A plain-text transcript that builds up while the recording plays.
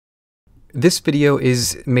This video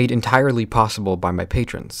is made entirely possible by my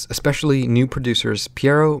patrons, especially new producers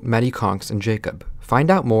Piero, Maddie Conks, and Jacob. Find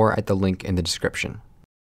out more at the link in the description.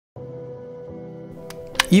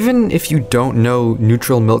 Even if you don't know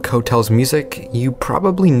Neutral Milk Hotel's music, you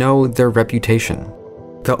probably know their reputation.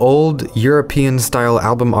 The old European-style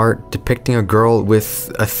album art depicting a girl with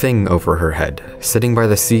a thing over her head, sitting by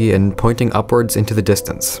the sea and pointing upwards into the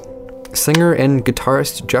distance. Singer and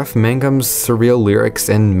guitarist Jeff Mangum's surreal lyrics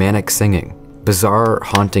and manic singing. Bizarre,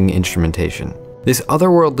 haunting instrumentation. This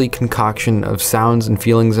otherworldly concoction of sounds and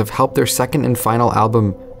feelings have helped their second and final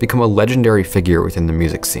album become a legendary figure within the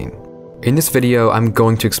music scene. In this video, I'm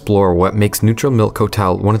going to explore what makes Neutral Milk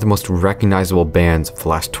Hotel one of the most recognizable bands of the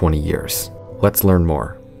last 20 years. Let's learn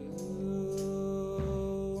more.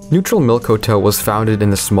 Neutral Milk Hotel was founded in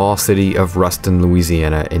the small city of Ruston,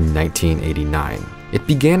 Louisiana in 1989. It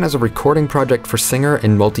began as a recording project for singer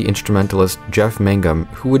and multi-instrumentalist Jeff Mangum,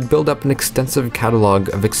 who would build up an extensive catalog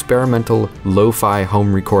of experimental, lo-fi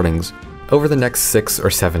home recordings over the next 6 or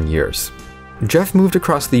 7 years. Jeff moved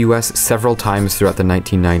across the US several times throughout the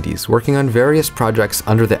 1990s, working on various projects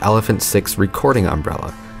under the Elephant 6 recording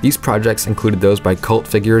umbrella. These projects included those by cult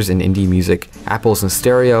figures in indie music, Apples in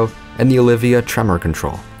Stereo, and the Olivia Tremor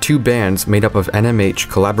Control, two bands made up of NMH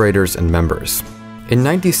collaborators and members. In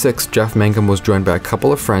 '96, Jeff Mangum was joined by a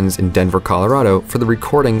couple of friends in Denver, Colorado for the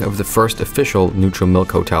recording of the first official Neutral Milk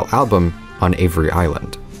Hotel album on Avery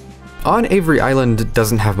Island. On Avery Island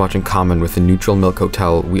doesn't have much in common with the Neutral Milk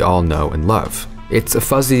Hotel we all know and love. It's a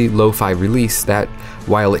fuzzy, lo-fi release that,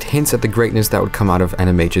 while it hints at the greatness that would come out of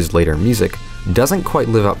NMH's later music, doesn't quite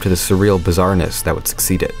live up to the surreal bizarreness that would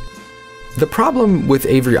succeed it. The problem with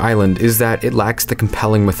Avery Island is that it lacks the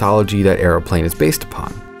compelling mythology that Aeroplane is based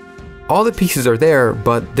upon. All the pieces are there,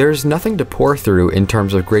 but there's nothing to pour through in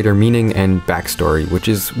terms of greater meaning and backstory, which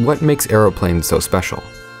is what makes Aeroplane so special.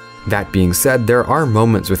 That being said, there are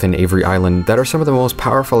moments within Avery Island that are some of the most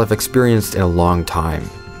powerful I've experienced in a long time.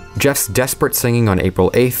 Jeff's desperate singing on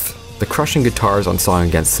April 8th, the crushing guitars on Song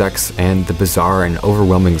Against Sex, and the bizarre and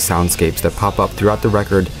overwhelming soundscapes that pop up throughout the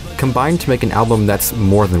record combine to make an album that's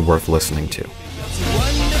more than worth listening to.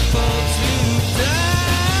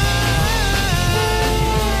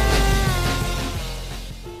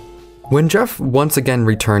 When Jeff once again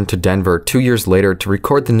returned to Denver 2 years later to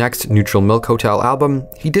record the next Neutral Milk Hotel album,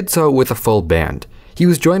 he did so with a full band. He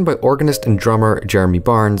was joined by organist and drummer Jeremy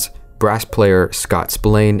Barnes, brass player Scott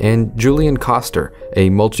Spillane, and Julian Coster, a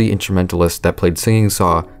multi-instrumentalist that played singing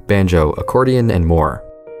saw, banjo, accordion, and more.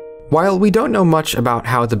 While we don't know much about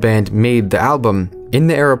how the band made the album, In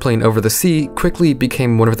the Aeroplane Over the Sea quickly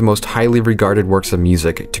became one of the most highly regarded works of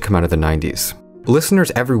music to come out of the 90s.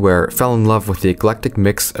 Listeners everywhere fell in love with the eclectic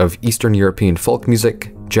mix of Eastern European folk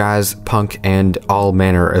music, jazz, punk, and all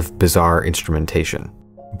manner of bizarre instrumentation.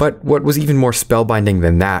 But what was even more spellbinding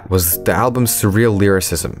than that was the album's surreal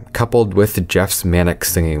lyricism, coupled with Jeff's manic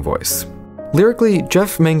singing voice. Lyrically,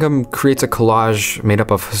 Jeff Mangum creates a collage made up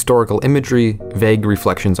of historical imagery, vague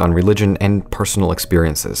reflections on religion, and personal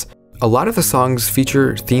experiences. A lot of the songs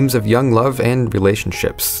feature themes of young love and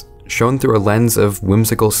relationships, shown through a lens of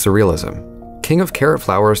whimsical surrealism. King of Carrot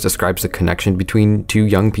Flowers describes the connection between two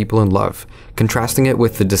young people in love, contrasting it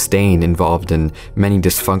with the disdain involved in many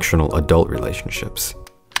dysfunctional adult relationships.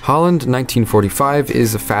 Holland 1945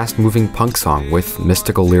 is a fast-moving punk song with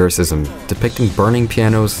mystical lyricism depicting burning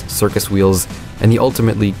pianos, circus wheels, and the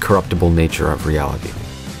ultimately corruptible nature of reality.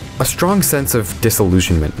 A strong sense of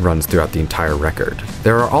disillusionment runs throughout the entire record.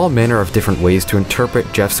 There are all manner of different ways to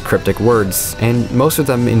interpret Jeff's cryptic words, and most of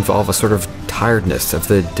them involve a sort of tiredness of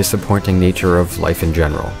the disappointing nature of life in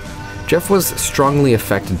general. Jeff was strongly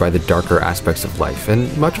affected by the darker aspects of life,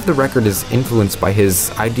 and much of the record is influenced by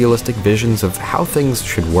his idealistic visions of how things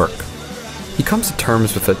should work. He comes to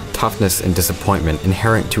terms with the toughness and disappointment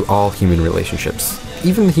inherent to all human relationships,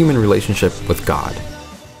 even the human relationship with God.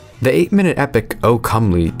 The 8-minute epic O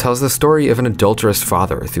Comely tells the story of an adulterous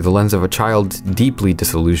father through the lens of a child deeply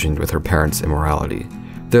disillusioned with her parents' immorality.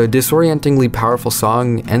 The disorientingly powerful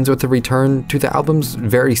song ends with a return to the album's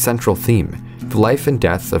very central theme, the life and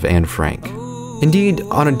death of Anne Frank. Indeed,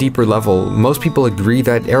 on a deeper level, most people agree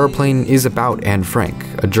that Aeroplane is about Anne Frank,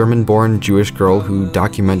 a German-born Jewish girl who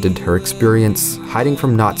documented her experience hiding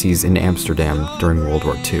from Nazis in Amsterdam during World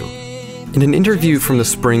War II. In an interview from the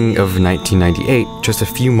spring of 1998, just a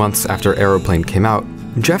few months after Aeroplane came out,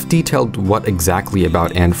 Jeff detailed what exactly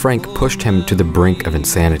about Anne Frank pushed him to the brink of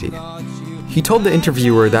insanity. He told the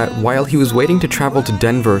interviewer that while he was waiting to travel to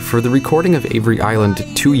Denver for the recording of Avery Island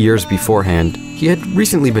 2 years beforehand, he had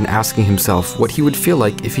recently been asking himself what he would feel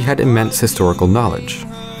like if he had immense historical knowledge.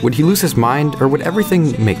 Would he lose his mind, or would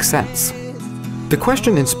everything make sense? The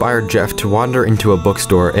question inspired Jeff to wander into a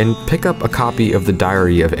bookstore and pick up a copy of the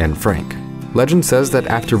Diary of Anne Frank. Legend says that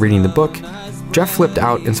after reading the book, Jeff flipped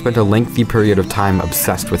out and spent a lengthy period of time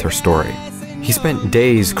obsessed with her story. He spent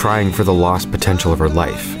days crying for the lost potential of her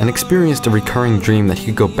life, and experienced a recurring dream that he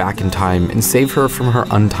could go back in time and save her from her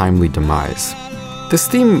untimely demise. This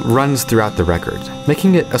theme runs throughout the record,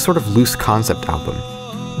 making it a sort of loose concept album,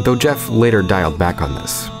 though Jeff later dialed back on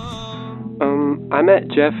this. I met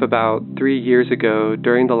Jeff about 3 years ago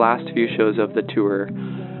during the last few shows of the tour.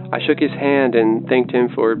 I shook his hand and thanked him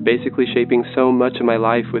for basically shaping so much of my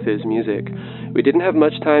life with his music. We didn't have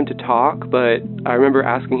much time to talk, but I remember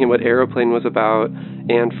asking him what Aeroplane was about,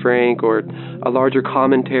 Anne Frank, or a larger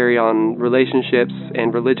commentary on relationships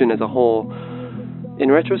and religion as a whole.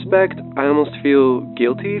 In retrospect, I almost feel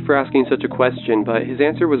guilty for asking such a question, but his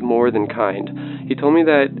answer was more than kind. He told me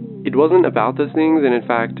that it wasn't about those things, and in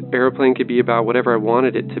fact, Aeroplane could be about whatever I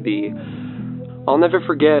wanted it to be. I'll never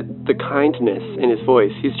forget the kindness in his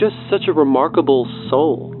voice. He's just such a remarkable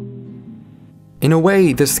soul. In a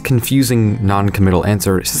way, this confusing, non-committal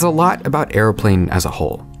answer says a lot about Aeroplane as a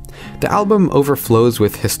whole. The album overflows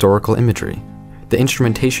with historical imagery. The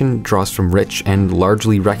instrumentation draws from rich and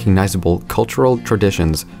largely recognizable cultural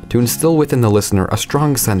traditions to instill within the listener a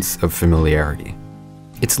strong sense of familiarity.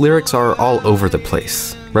 Its lyrics are all over the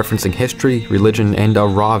place, referencing history, religion, and a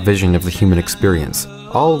raw vision of the human experience,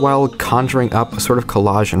 all while conjuring up a sort of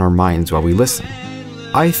collage in our minds while we listen.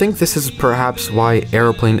 I think this is perhaps why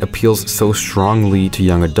Aeroplane appeals so strongly to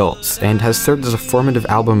young adults, and has served as a formative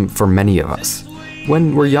album for many of us.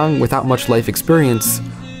 When we're young without much life experience,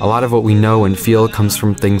 a lot of what we know and feel comes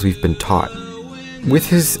from things we've been taught. With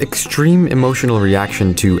his extreme emotional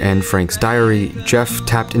reaction to Anne Frank's diary, Jeff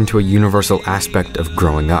tapped into a universal aspect of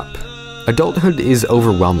growing up. Adulthood is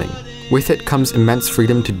overwhelming. With it comes immense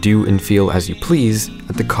freedom to do and feel as you please,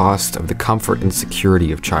 at the cost of the comfort and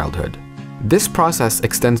security of childhood. This process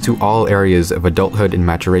extends to all areas of adulthood and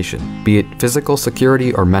maturation, be it physical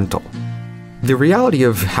security or mental. The reality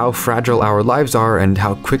of how fragile our lives are and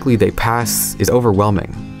how quickly they pass is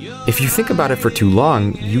overwhelming. If you think about it for too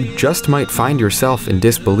long, you just might find yourself in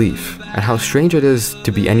disbelief at how strange it is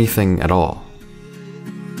to be anything at all.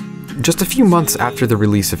 Just a few months after the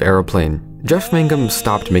release of Aeroplane, Jeff Mangum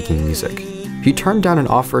stopped making music. He turned down an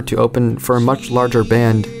offer to open for a much larger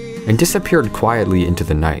band and disappeared quietly into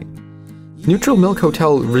the night. Neutral Milk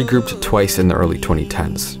Hotel regrouped twice in the early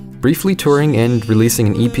 2010s, briefly touring and releasing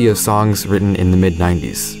an EP of songs written in the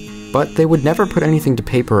mid-90s. But they would never put anything to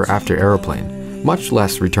paper after Aeroplane, much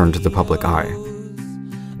less return to the public eye.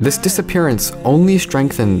 This disappearance only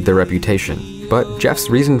strengthened their reputation, but Jeff's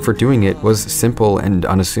reason for doing it was simple and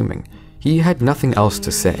unassuming. He had nothing else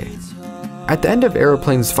to say. At the end of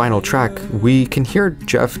Aeroplane's final track, we can hear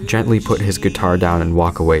Jeff gently put his guitar down and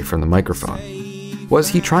walk away from the microphone. Was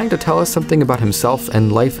he trying to tell us something about himself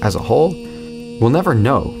and life as a whole? We'll never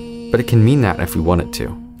know, but it can mean that if we want it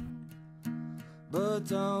to.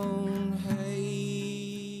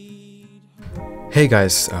 Hey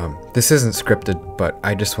guys, this isn't scripted, but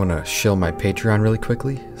I just want to shill my Patreon really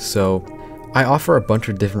quickly. So I offer a bunch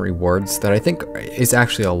of different rewards that I think is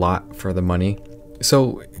actually a lot for the money.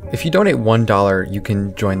 So if you donate $1, you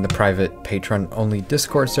can join the private patron-only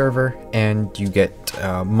Discord server, and you get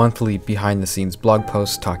monthly behind-the-scenes blog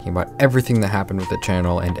posts talking about everything that happened with the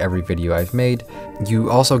channel and every video I've made.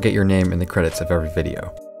 You also get your name in the credits of every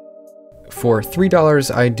video. For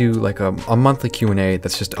 $3, I do like a monthly Q&A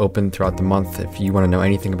that's just open throughout the month. If you want to know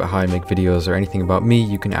anything about how I make videos or anything about me,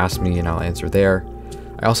 you can ask me and I'll answer there.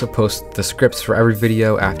 I also post the scripts for every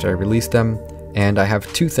video after I release them, and I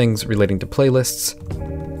have 2 things relating to playlists.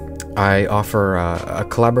 I offer a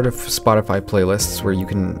collaborative Spotify playlists where you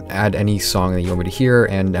can add any song that you want me to hear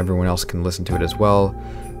and everyone else can listen to it as well.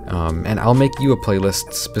 And I'll make you a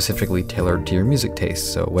playlist specifically tailored to your music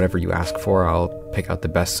taste, so whatever you ask for, I'll pick out the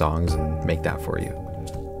best songs and make that for you.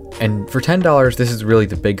 And for $10, this is really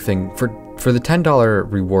the big thing. For the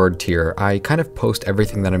 $10 reward tier, I kind of post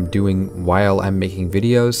everything that I'm doing while I'm making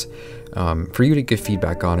videos for you to give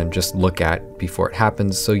feedback on and just look at before it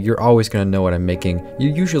happens, so you're always going to know what I'm making.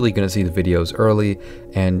 You're usually going to see the videos early,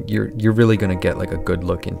 and you're really going to get like a good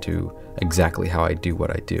look into exactly how I do what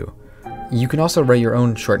I do. You can also write your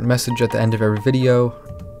own short message at the end of every video,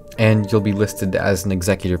 and you'll be listed as an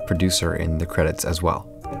executive producer in the credits as well.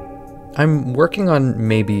 I'm working on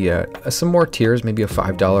maybe some more tiers, maybe a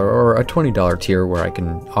 $5 or a $20 tier where I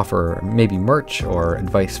can offer maybe merch or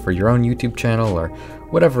advice for your own YouTube channel or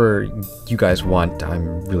whatever you guys want.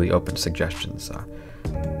 I'm really open to suggestions.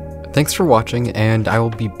 Thanks for watching, and I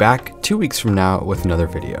will be back 2 weeks from now with another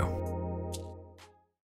video.